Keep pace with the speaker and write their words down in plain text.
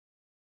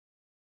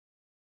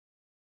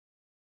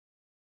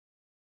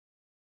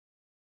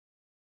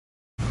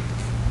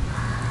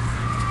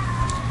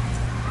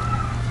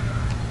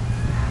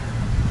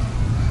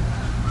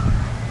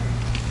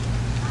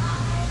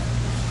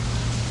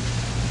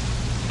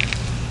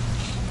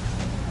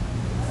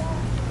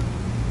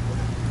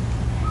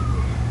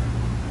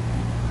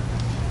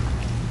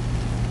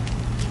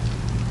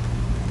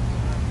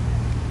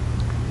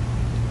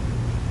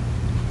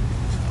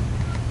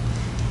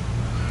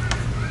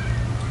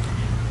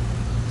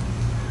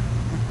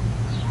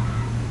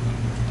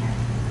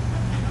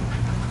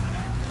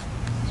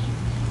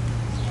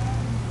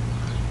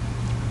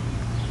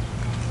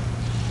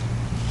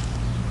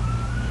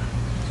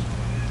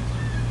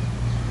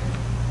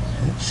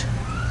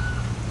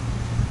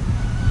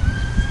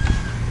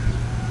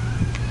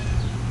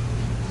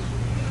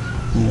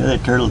The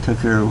other turtle took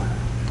her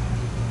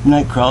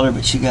night crawler,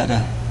 but she got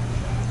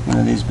one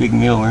of these big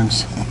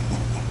mealworms.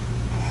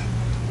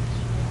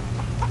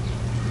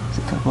 There's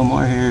a couple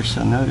more here,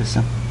 so notice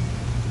them.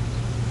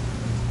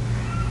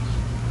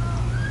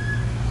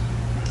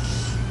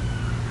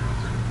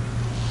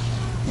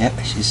 Yep,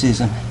 she sees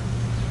them.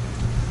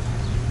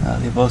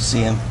 They both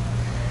see him.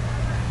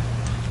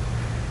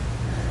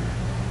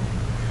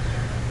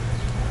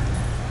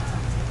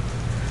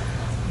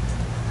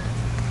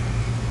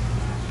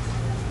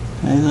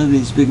 I love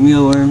these big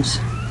mealworms.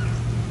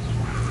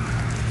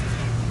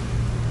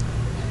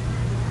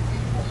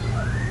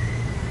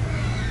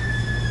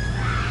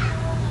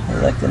 I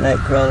like the night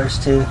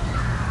crawlers too.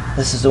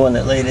 This is the one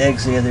that laid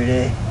eggs the other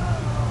day.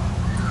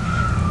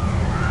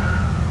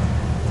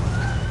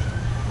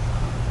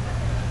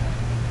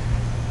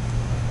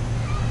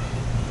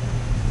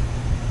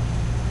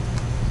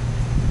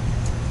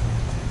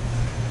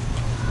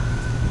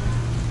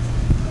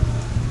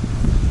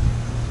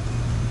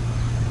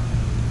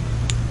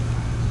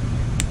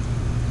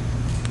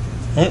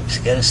 Oops,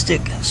 got a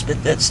stick.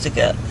 Spit that stick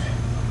out.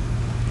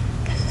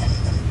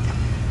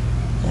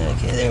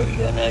 Okay, there we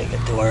go. Now you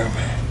got the worm.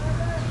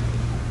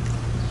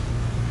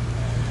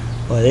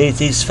 Boy, they eat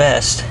these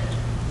fast.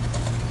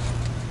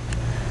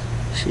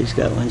 She's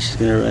got one. She's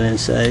going to run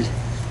inside.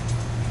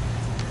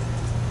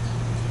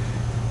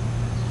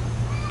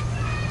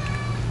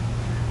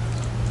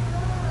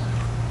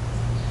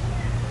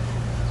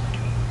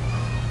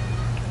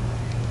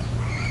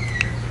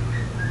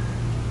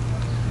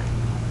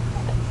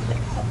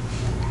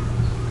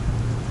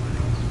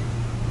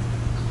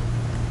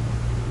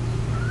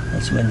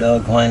 That's my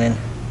dog whining.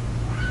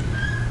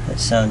 That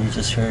sound you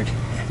just heard.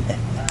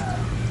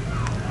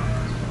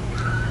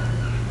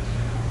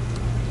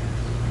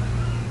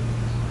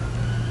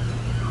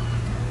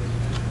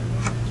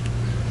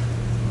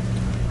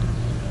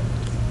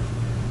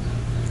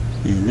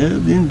 They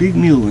love them big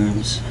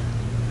mealworms.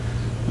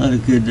 A lot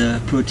of good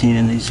protein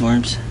in these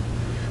worms.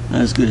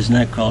 Not as good as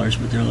night crawlers,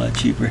 but they're a lot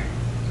cheaper.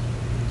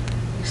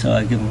 So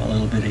I give them a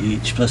little bit of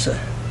each, plus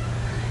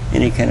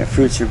any kind of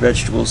fruits or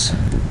vegetables.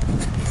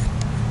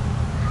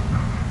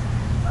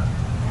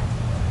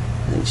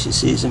 I think she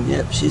sees him.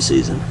 Yep, she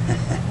sees him.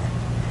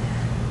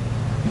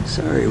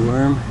 Sorry,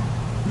 worm.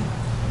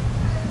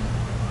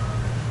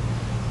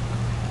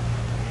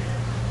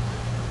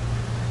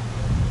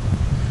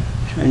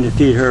 Trying to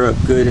feed her up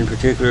good in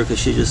particular because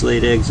she just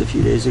laid eggs a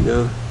few days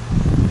ago.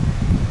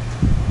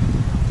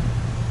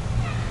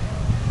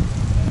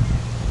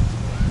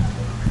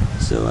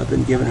 So I've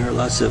been giving her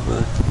lots of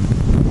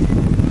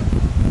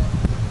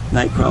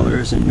night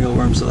crawlers and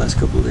mealworms the last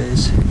couple of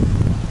days.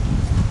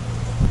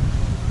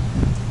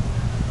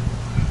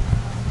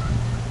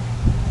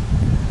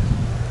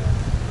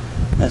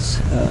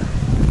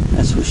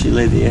 That's where she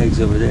laid the eggs,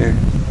 over there.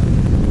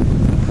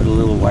 Put a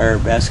little wire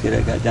basket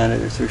I got down at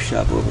her thrift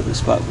shop over the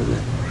spot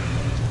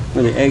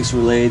where the eggs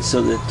were laid,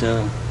 so that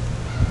a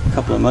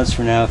couple of months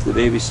from now, if the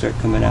babies start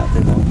coming out,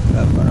 they won't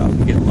run off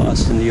and get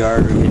lost in the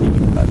yard or get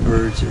eaten by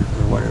birds or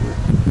whatever.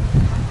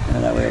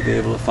 And that way I'll be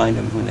able to find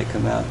them when they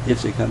come out,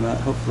 if they come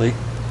out, hopefully.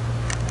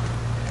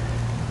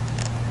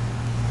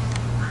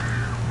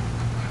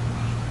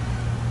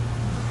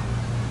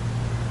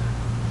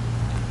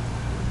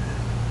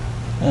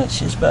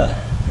 She's about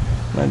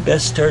my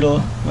best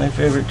turtle, my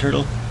favorite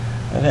turtle.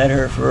 I've had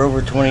her for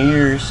over 20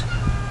 years.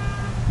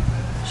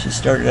 She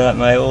started out in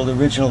my old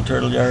original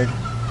turtle yard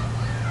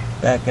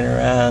back in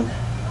around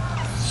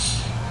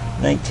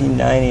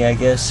 1990, I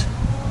guess,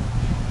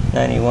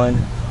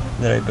 91,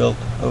 that I built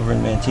over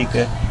in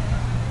Manteca,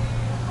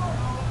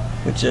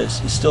 which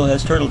still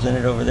has turtles in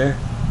it over there.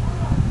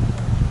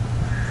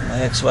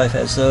 My ex-wife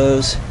has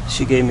those.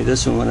 She gave me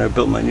this one when I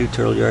built my new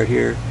turtle yard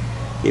here.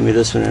 Gave me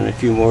this one and a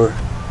few more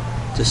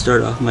to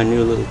start off my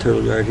new little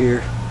turtle yard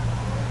here.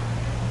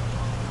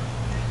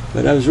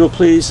 But I was real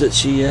pleased that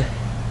she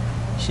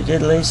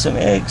did lay some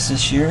eggs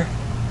this year.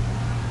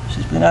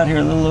 She's been out here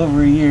a little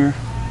over a year.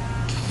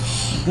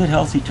 A good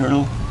healthy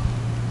turtle.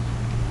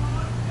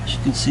 As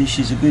you can see,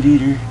 she's a good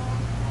eater.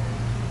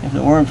 If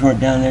the worms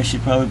weren't down there,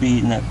 she'd probably be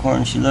eating that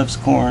corn. She loves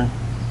corn.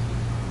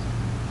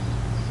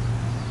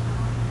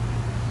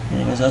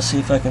 Anyways, I'll see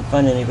if I can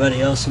find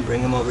anybody else and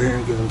bring them over here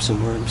and give them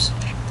some worms.